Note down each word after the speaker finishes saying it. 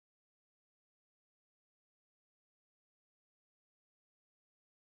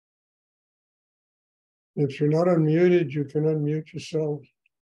If you're not unmuted, you can unmute yourself.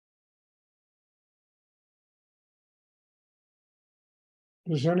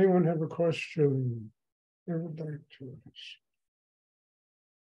 Does anyone have a question they would like to ask?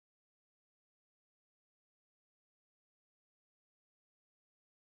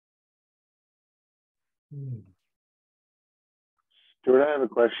 Stuart, I have a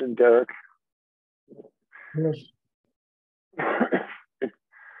question, Derek. Yes.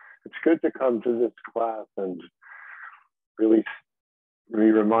 It's good to come to this class and really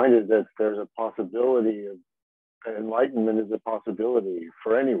be reminded that there's a possibility of enlightenment is a possibility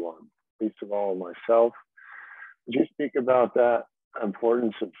for anyone, least of all myself. Would you speak about that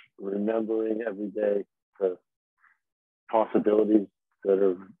importance of remembering every day the possibilities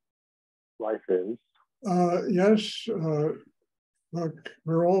that life is? Yes. Look,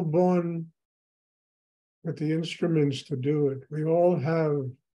 we're all born with the instruments to do it. We all have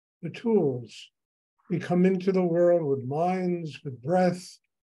the tools. We come into the world with minds, with breath,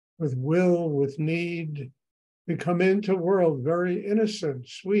 with will, with need. We come into the world very innocent,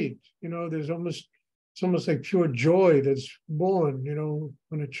 sweet. It's almost like pure joy that's born,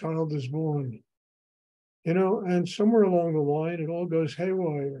 when a child is born. And somewhere along the line, it all goes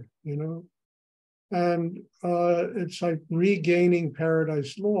haywire, and it's like regaining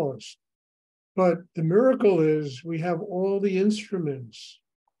paradise lost. But the miracle is we have all the instruments,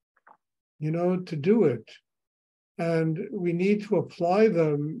 to do it. And we need to apply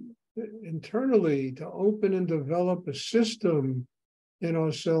them internally to open and develop a system in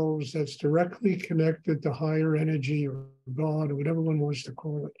ourselves that's directly connected to higher energy or God or whatever one wants to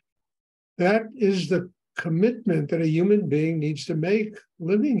call it. That is the commitment that a human being needs to make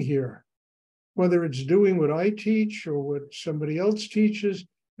living here. Whether it's doing what I teach or what somebody else teaches,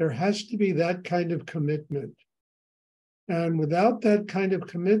 there has to be that kind of commitment. And without that kind of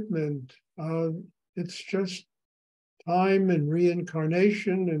commitment, it's just time and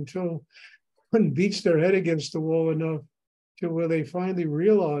reincarnation until one beats their head against the wall enough to where they finally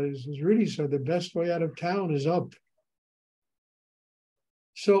realize, as Rudy said, the best way out of town is up.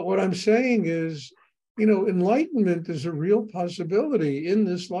 So what I'm saying is, enlightenment is a real possibility in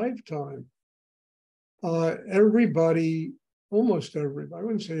this lifetime. Everybody, almost everybody, I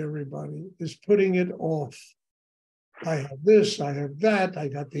wouldn't say everybody, is putting it off. I have this, I have that, I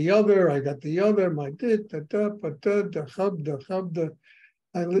got the other, my dit, the hub.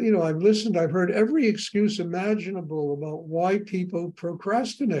 I've listened, I've heard every excuse imaginable about why people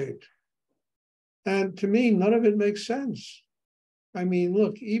procrastinate. And to me, none of it makes sense. I mean,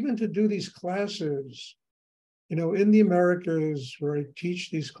 look, even to do these classes, in the Americas where I teach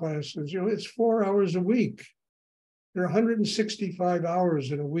these classes, it's 4 hours a week. There are 165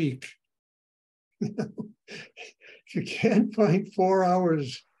 hours in a week. If you can't find 4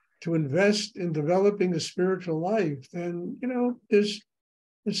 hours to invest in developing a spiritual life, then, there's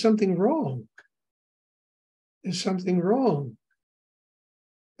something wrong. There's something wrong.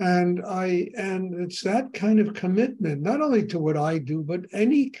 And it's that kind of commitment, not only to what I do, but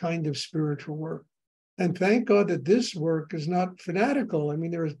any kind of spiritual work. And thank God that this work is not fanatical. I mean,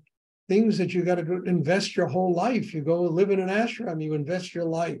 there are things that you got to invest your whole life. You go live in an ashram, you invest your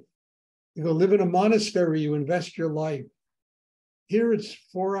life. You go live in a monastery, you invest your life. Here it's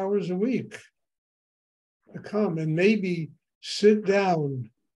 4 hours a week to come and maybe sit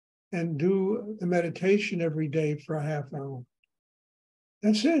down and do the meditation every day for a half hour.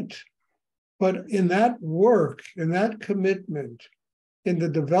 That's it. But in that work, in that commitment, in the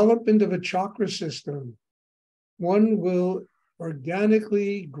development of a chakra system, one will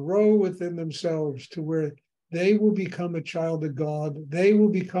organically grow within themselves to where they will become a child of God. They will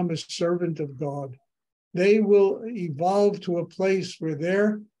become a servant of God. They will evolve to a place where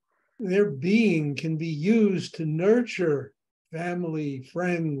their being can be used to nurture family,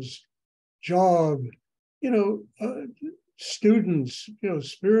 friends, job, students,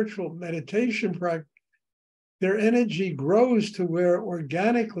 spiritual meditation practice. Their energy grows to where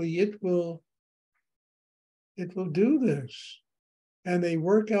organically it will do this. And they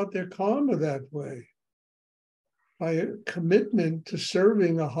work out their karma that way, by a commitment to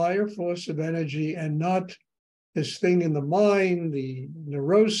serving a higher force of energy and not this thing in the mind, the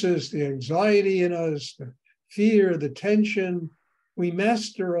neurosis, the anxiety in us, the fear, the tension. We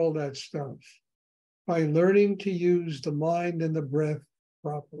master all that stuff by learning to use the mind and the breath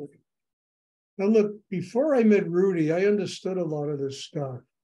properly. Now look, before I met Rudy, I understood a lot of this stuff.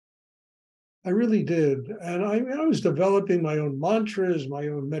 I really did. And I was developing my own mantras, my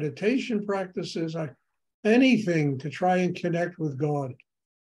own meditation practices, anything to try and connect with God.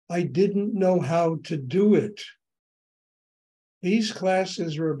 I didn't know how to do it. These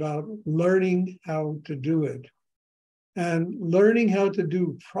classes are about learning how to do it, and learning how to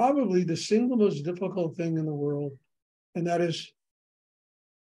do probably the single most difficult thing in the world, and that is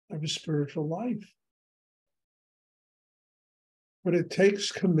have a spiritual life. But it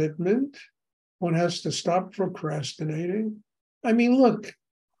takes commitment. One has to stop procrastinating. I mean, look,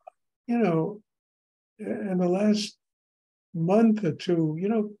 in the last month or two,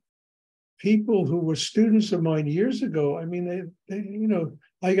 people who were students of mine years ago, I mean, they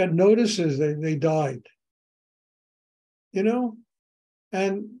I got notices they died,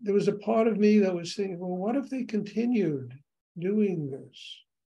 and there was a part of me that was thinking, well, what if they continued doing this?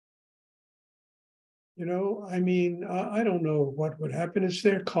 I mean, I don't know what would happen. It's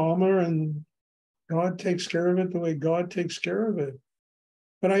their karma, and God takes care of it the way God takes care of it.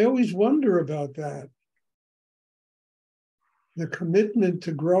 But I always wonder about that. The commitment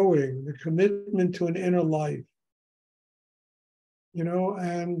to growing, the commitment to an inner life,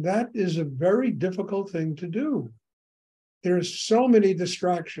 and that is a very difficult thing to do. There's so many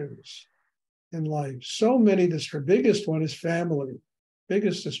distractions in life, so many. The biggest one is family,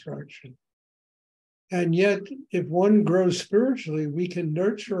 biggest distraction. And yet, if one grows spiritually, we can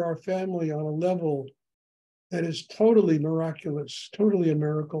nurture our family on a level that is totally miraculous, totally a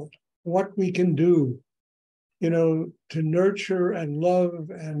miracle. What we can do, to nurture and love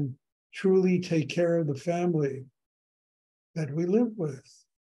and truly take care of the family that we live with.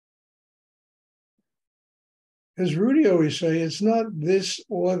 As Rudy always say, it's not this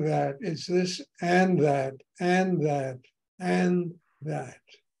or that, it's this and that, and that, and that.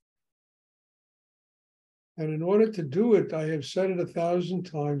 And in order to do it, I have said it 1,000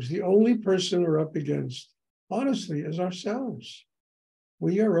 times, the only person we're up against, honestly, is ourselves.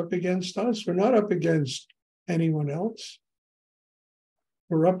 We are up against us. We're not up against anyone else.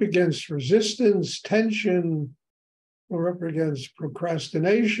 We're up against resistance, tension. We're up against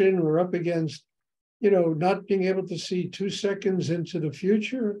procrastination. We're up against, not being able to see 2 seconds into the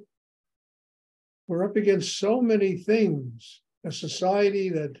future. We're up against so many things. A society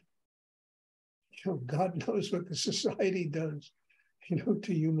that, God knows what the society does,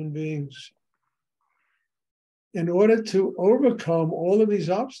 to human beings. In order to overcome all of these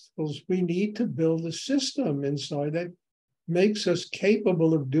obstacles, we need to build a system inside that makes us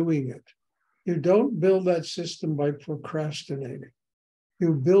capable of doing it. You don't build that system by procrastinating.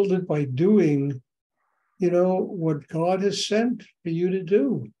 You build it by doing, what God has sent for you to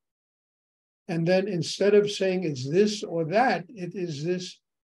do. And then instead of saying it's this or that, it is this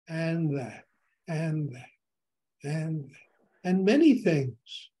and that, and that, and many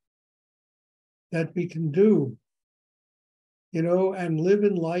things that we can do, and live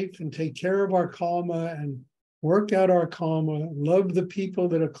in life and take care of our karma and work out our karma, love the people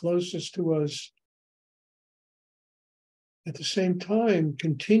that are closest to us. At the same time,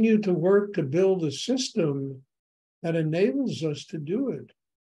 continue to work to build a system that enables us to do it.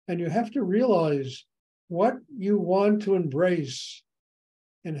 And you have to realize what you want to embrace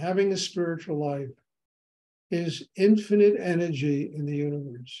in having a spiritual life is infinite energy in the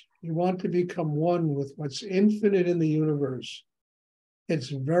universe. You want to become one with what's infinite in the universe. It's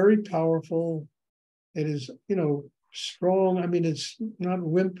very powerful. It is, strong. I mean, it's not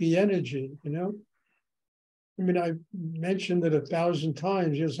wimpy energy, I mean, I've mentioned it 1,000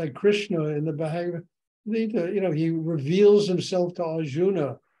 times. It's like Krishna in the Bhagavad Gita, he reveals himself to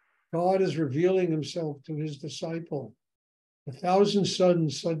Arjuna. God is revealing himself to his disciple. 1,000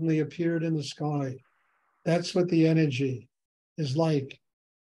 suns suddenly appeared in the sky. That's what the energy is like.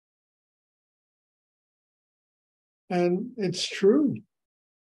 And it's true.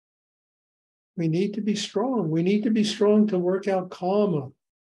 We need to be strong. We need to be strong to work out karma.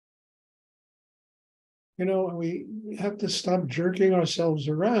 We have to stop jerking ourselves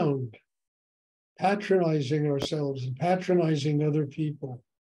around, patronizing ourselves and patronizing other people,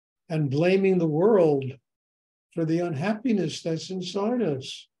 and blaming the world for the unhappiness that's inside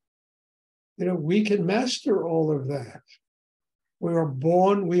us. We can master all of that. We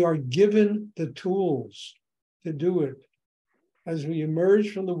are given the tools to do it. As we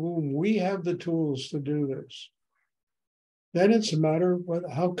emerge from the womb, we have the tools to do this. Then it's a matter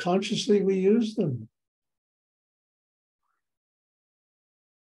of how consciously we use them.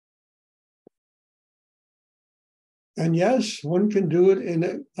 And yes, one can do it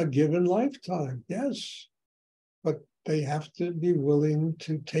in a given lifetime, yes. But they have to be willing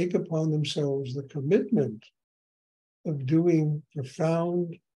to take upon themselves the commitment of doing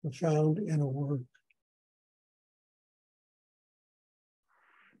profound inner work.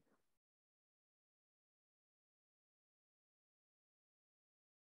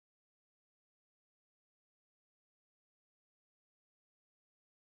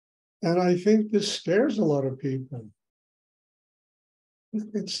 And I think this scares a lot of people.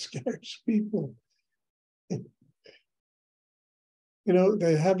 It scares people. You know,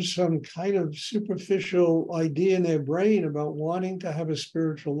 they have some kind of superficial idea in their brain about wanting to have a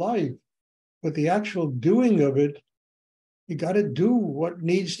spiritual life, but the actual doing of it, you got to do what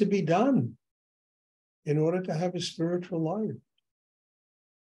needs to be done in order to have a spiritual life.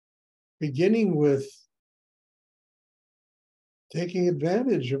 Beginning with taking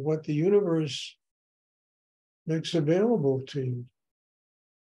advantage of what the universe makes available to you.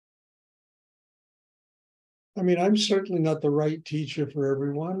 I mean, I'm certainly not the right teacher for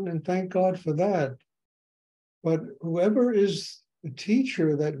everyone, and thank God for that. But whoever is the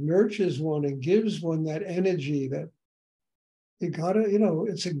teacher that nurtures one and gives one that energy, that you gotta, you know,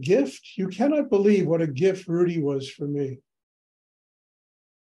 it's a gift. You cannot believe what a gift Rudy was for me.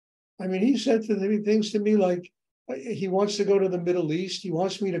 I mean, he said things to me like, he wants to go to the Middle East. He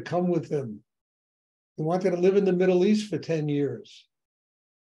wants me to come with him. He wanted to live in the Middle East for 10 years.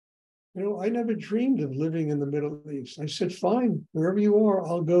 You know, I never dreamed of living in the Middle East. I said, fine, wherever you are,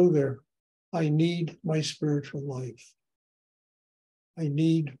 I'll go there. I need my spiritual life. I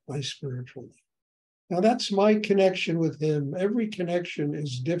need my spiritual life. Now, that's my connection with him. Every connection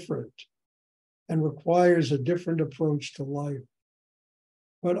is different and requires a different approach to life.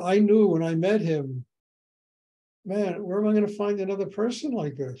 But I knew when I met him, man, where am I going to find another person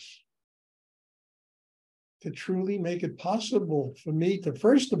like this? To truly make it possible for me to,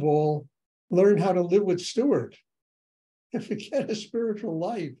 first of all, learn how to live with Stuart. And forget a spiritual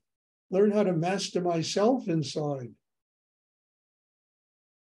life. Learn how to master myself inside.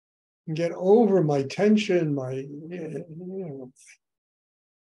 And get over my tension, my,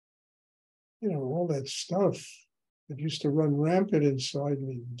 all that stuff that used to run rampant inside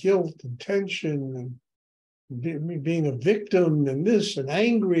me, guilt and tension and me being a victim and this and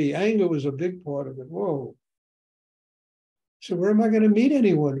angry. Anger was a big part of it. Whoa. So where am I going to meet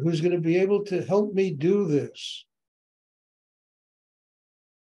anyone who's going to be able to help me do this?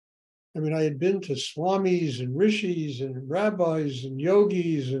 I mean, I had been to swamis and rishis and rabbis and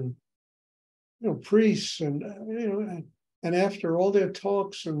yogis and, priests and, and after all their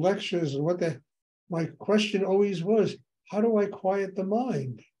talks and lectures and my question always was, how do I quiet the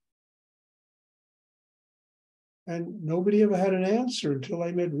mind? And nobody ever had an answer until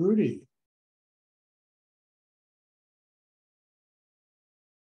I met Rudy.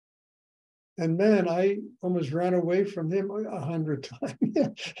 And man, I almost ran away from him 100 times.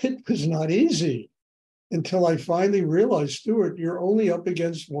 It was not easy until I finally realized, Stuart, you're only up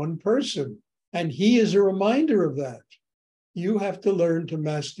against one person. And he is a reminder of that. You have to learn to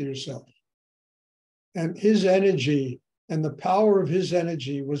master yourself. And his energy and the power of his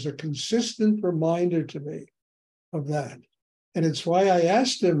energy was a consistent reminder to me of that. And it's why I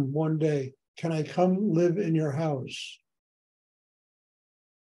asked him one day, can I come live in your house?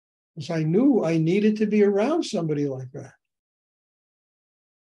 Because I knew I needed to be around somebody like that.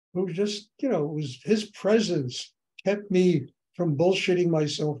 Who just, it was his presence kept me from bullshitting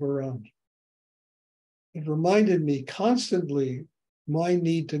myself around. It reminded me constantly my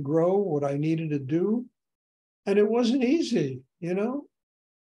need to grow, what I needed to do. And it wasn't easy,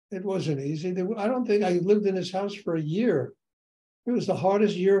 It wasn't easy. I don't think I lived in his house for a year. It was the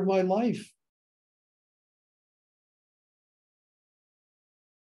hardest year of my life.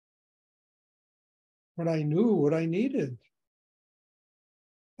 But I knew what I needed.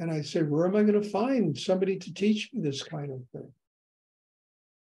 And I said, where am I going to find somebody to teach me this kind of thing?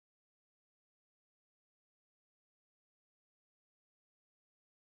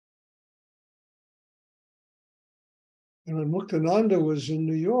 And when Muktananda was in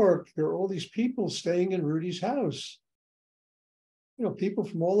New York, there were all these people staying in Rudy's house. People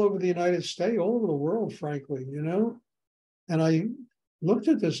from all over the United States, all over the world, frankly, And I looked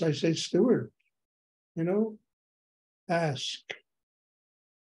at this, I said, Stuart, ask.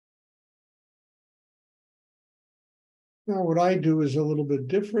 Now, what I do is a little bit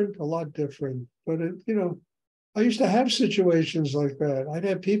different, a lot different. But, I used to have situations like that. I'd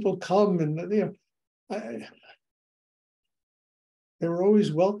have people come and, they were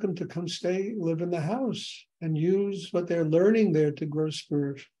always welcome to come stay, live in the house and use what they're learning there to grow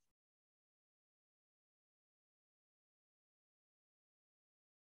spiritually.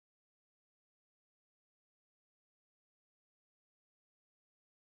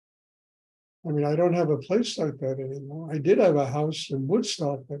 I mean, I don't have a place like that anymore. I did have a house in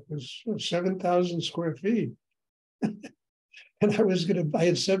Woodstock that was 7,000 square feet. And I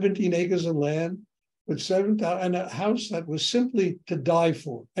had 17 acres of land with 7,000, and a house that was simply to die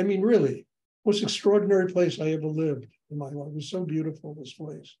for. I mean, really, most extraordinary place I ever lived in my life. It was so beautiful, this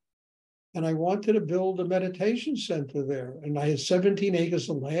place. And I wanted to build a meditation center there. And I had 17 acres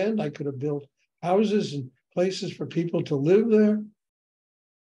of land. I could have built houses and places for people to live there.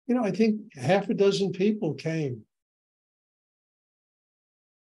 You know, I think half a dozen people came.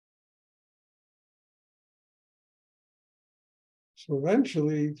 So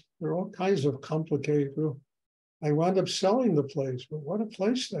eventually, there are all kinds of complicated. I wound up selling the place, but what a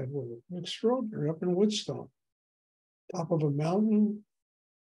place that was. Extraordinary, up in Woodstock, top of a mountain.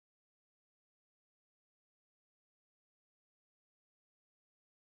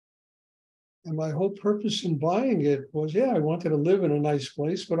 And my whole purpose in buying it was, I wanted to live in a nice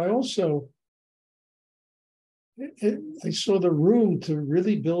place, but I also, I saw the room to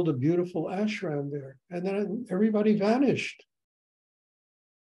really build a beautiful ashram there. And then everybody vanished.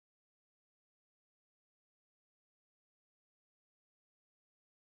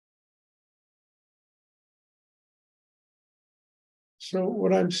 So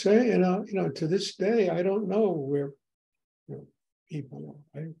what I'm saying, to this day, I don't know where people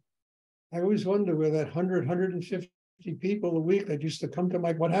are. I always wonder where that 150 people a week that used to come to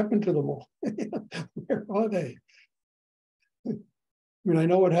what happened to them all? Where are they? I mean, I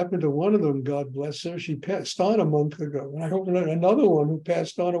know what happened to one of them, God bless her. She passed on a month ago. And I hope not another one who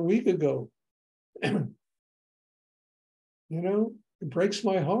passed on a week ago. It breaks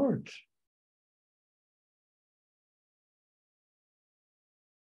my heart.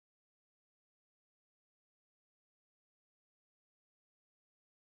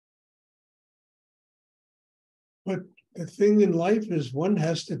 But the thing in life is one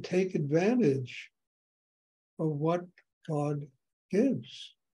has to take advantage of what God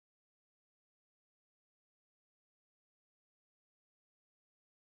gives.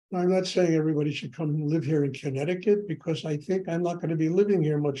 I'm not saying everybody should come live here in Connecticut because I think I'm not going to be living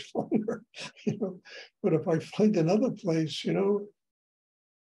here much longer, But if I find another place,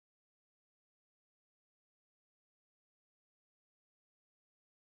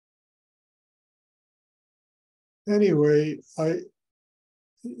 Anyway,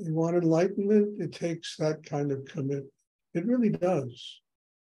 you want enlightenment, it takes that kind of commitment. It really does.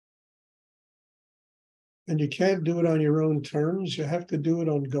 And you can't do it on your own terms. You have to do it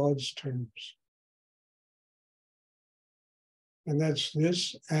on God's terms. And that's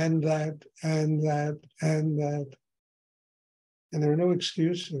this and that and that and that. And there are no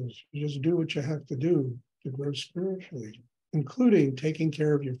excuses. You just do what you have to do to grow spiritually, including taking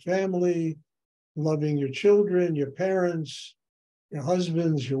care of your family, loving your children, your parents, your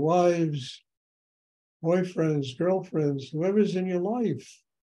husbands, your wives, boyfriends, girlfriends, whoever's in your life.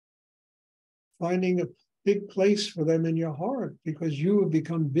 Finding a big place for them in your heart because you have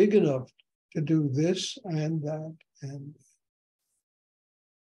become big enough to do this and that and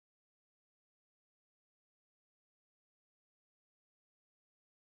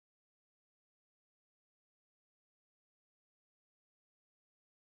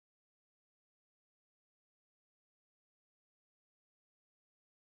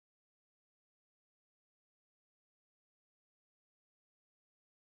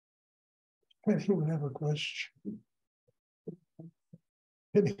anyone have a question?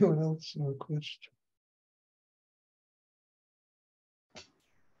 Anyone else have a question?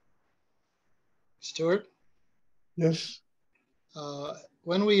 Stuart? Yes.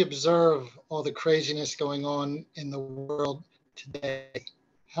 When we observe all the craziness going on in the world today,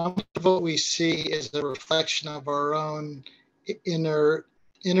 how much of what we see is a reflection of our own inner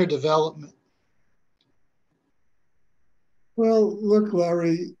development? Well, look,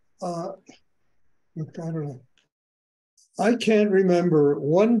 Larry, look, I don't know. I can't remember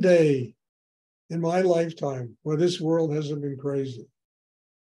one day in my lifetime where this world hasn't been crazy.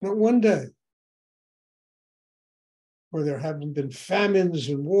 Not one day where there haven't been famines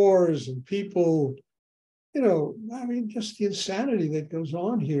and wars and people, just the insanity that goes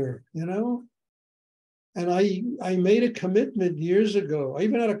on here, And I made a commitment years ago. I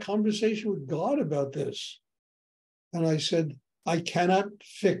even had a conversation with God about this. And I said, I cannot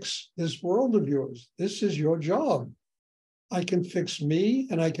fix this world of yours. This is your job. I can fix me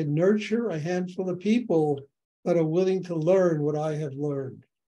and I can nurture a handful of people that are willing to learn what I have learned.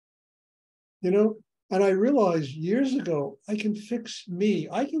 And I realized years ago, I can fix me.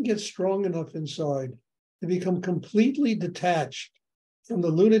 I can get strong enough inside to become completely detached from the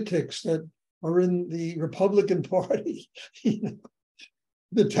lunatics that are in the Republican Party,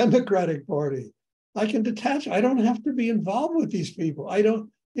 the Democratic Party. I can detach. I don't have to be involved with these people. I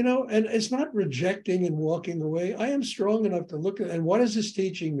don't, and it's not rejecting and walking away. I am strong enough to look at, and what is this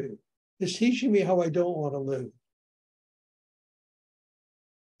teaching me? It's teaching me how I don't want to live.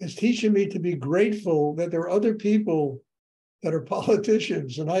 It's teaching me to be grateful that there are other people that are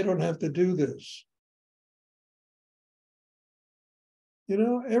politicians, and I don't have to do this. You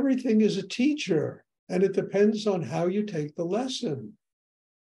know, everything is a teacher, and it depends on how you take the lesson.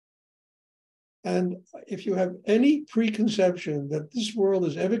 And if you have any preconception that this world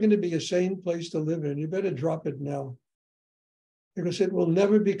is ever going to be a sane place to live in, you better drop it now. Because it will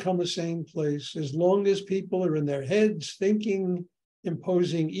never become a sane place as long as people are in their heads thinking,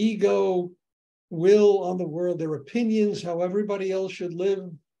 imposing ego, will on the world, their opinions, how everybody else should live.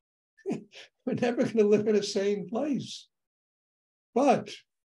 We're never going to live in a sane place. But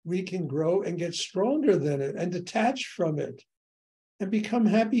we can grow and get stronger than it and detach from it and become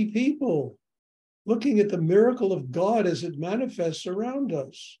happy people, looking at the miracle of God as it manifests around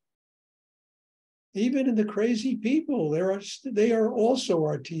us. Even in the crazy people, they are also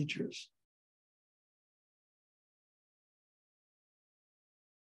our teachers.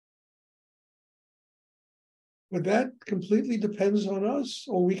 But that completely depends on us.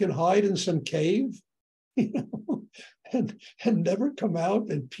 Or we can hide in some cave, you know, and never come out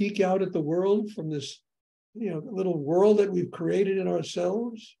and peek out at the world from this, you know, little world that we've created in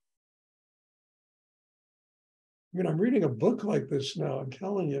ourselves. I mean, I'm reading a book like this now. I'm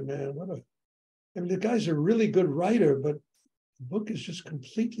telling you, man, I mean, the guy's a really good writer, but the book is just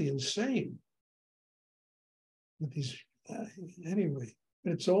completely insane. With these, anyway,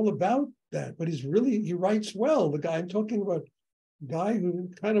 but it's all about that. But he writes well. The guy I'm talking about, a guy who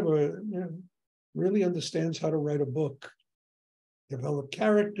kind of really understands how to write a book, develop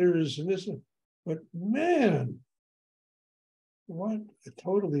characters and this. But man, what a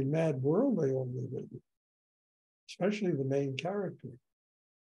totally mad world they all live in, especially the main character.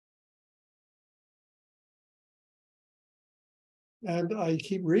 And I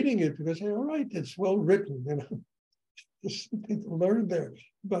keep reading it because, all right, it's well written, you know. There's something to learn there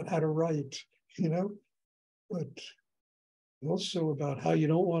about how to write, you know, but also about how you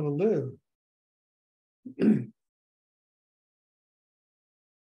don't want to live.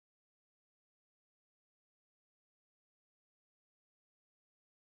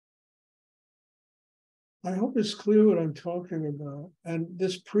 I hope it's clear what I'm talking about. And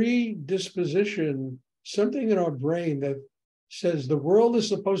this predisposition, something in our brain that says the world is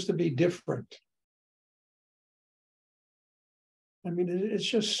supposed to be different. I mean, it's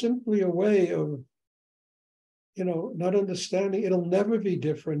just simply a way of, you know, not understanding. It'll never be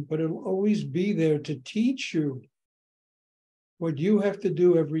different, but it'll always be there to teach you what you have to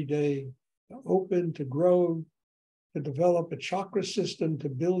do every day, to open, to grow, to develop a chakra system, to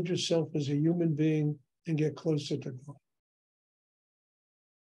build yourself as a human being and get closer to God.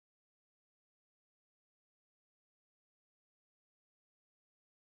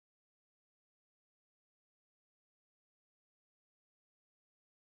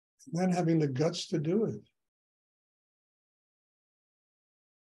 And then having the guts to do it.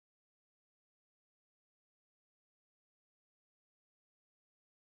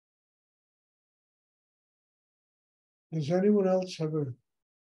 Does anyone else have a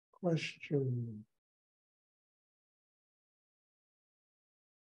question?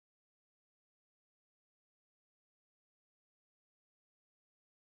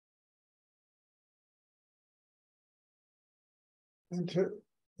 And to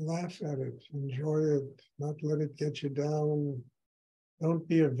laugh at it, enjoy it, not let it get you down. Don't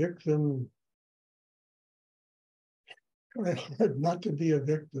be a victim. Try hard not to be a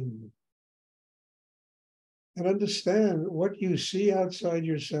victim. And understand what you see outside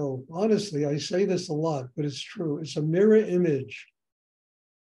yourself. Honestly, I say this a lot, but it's true. It's a mirror image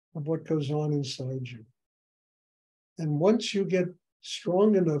of what goes on inside you. And once you get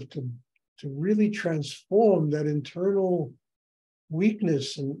strong enough to really transform that internal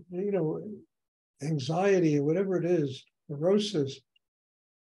weakness and, you know, anxiety or whatever it is, neurosis,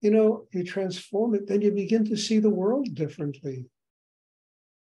 you know, you transform it, then you begin to see the world differently.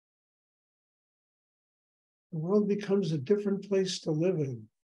 The world becomes a different place to live in.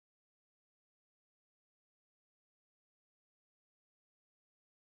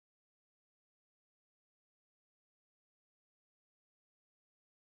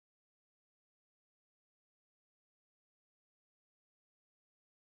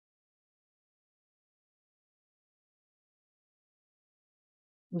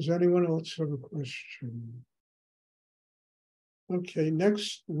 Does anyone else have a question? Okay,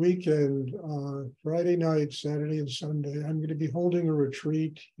 next weekend, Friday night, Saturday, and Sunday, I'm going to be holding a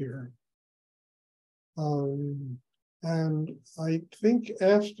retreat here. And I think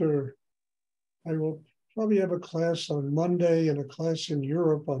after, I will probably have a class on Monday and a class in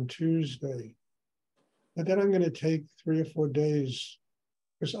Europe on Tuesday. And then I'm going to take 3 or 4 days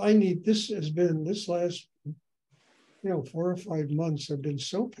because I need, this last 4 or 5 months have been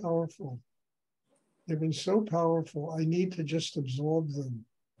so powerful. They've been so powerful. I need to just absorb them.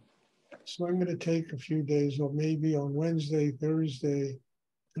 So I'm going to take a few days, or maybe on Wednesday, Thursday,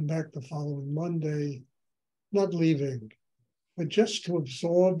 come back the following Monday, not leaving, but just to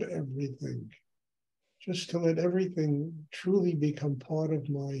absorb everything, just to let everything truly become part of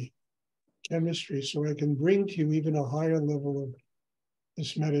my chemistry so I can bring to you even a higher level of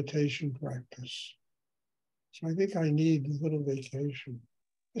this meditation practice. So I think I need a little vacation.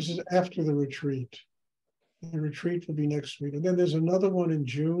 This is after the retreat. The retreat will be next week. And then there's another one in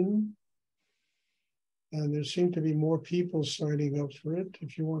June. And there seem to be more people signing up for it.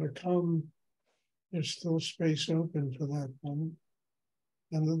 If you want to come, there's still space open for that one.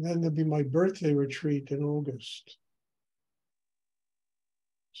 And then there'll be my birthday retreat in August.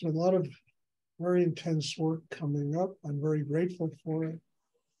 So a lot of very intense work coming up. I'm very grateful for it.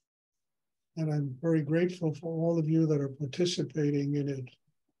 And I'm very grateful for all of you that are participating in it.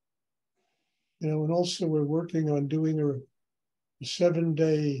 And also we're working on doing a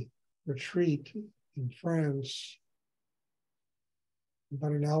 7-day retreat in France,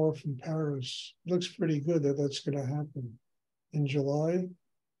 about an hour from Paris. It looks pretty good that that's going to happen in July.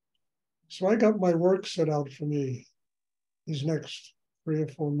 So I got my work set out for me these next 3 or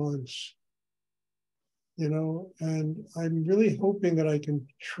 4 months, and I'm really hoping that I can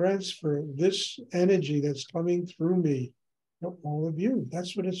transfer this energy that's coming through me to all of you.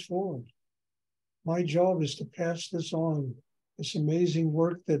 That's what it's for. My job is to pass this on, this amazing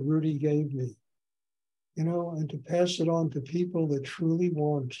work that Rudy gave me, and to pass it on to people that truly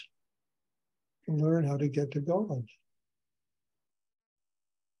want to learn how to get to God.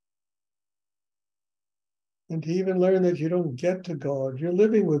 And to even learn that you don't get to God, you're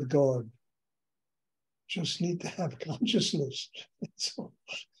living with God. Just need to have consciousness. So,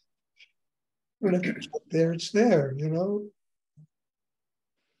 when it's there, it's there,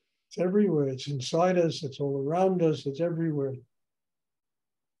 It's everywhere. It's inside us. It's all around us. It's everywhere.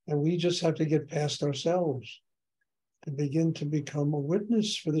 And we just have to get past ourselves to begin to become a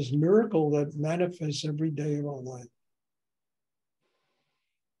witness for this miracle that manifests every day of our life.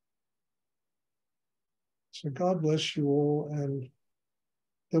 So God bless you all. And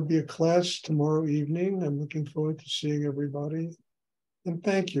there'll be a class tomorrow evening. I'm looking forward to seeing everybody. And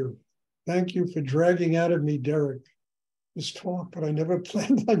thank you. Thank you for dragging out of me, Derek, this talk that I never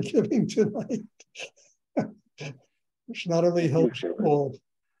planned on giving tonight, which not only helps you all,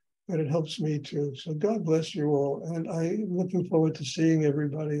 but it helps me too. So God bless you all. And I'm looking forward to seeing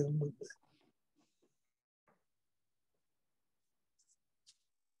everybody on Monday.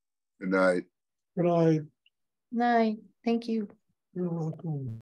 Good night. Good night. Night. Thank you. You're welcome.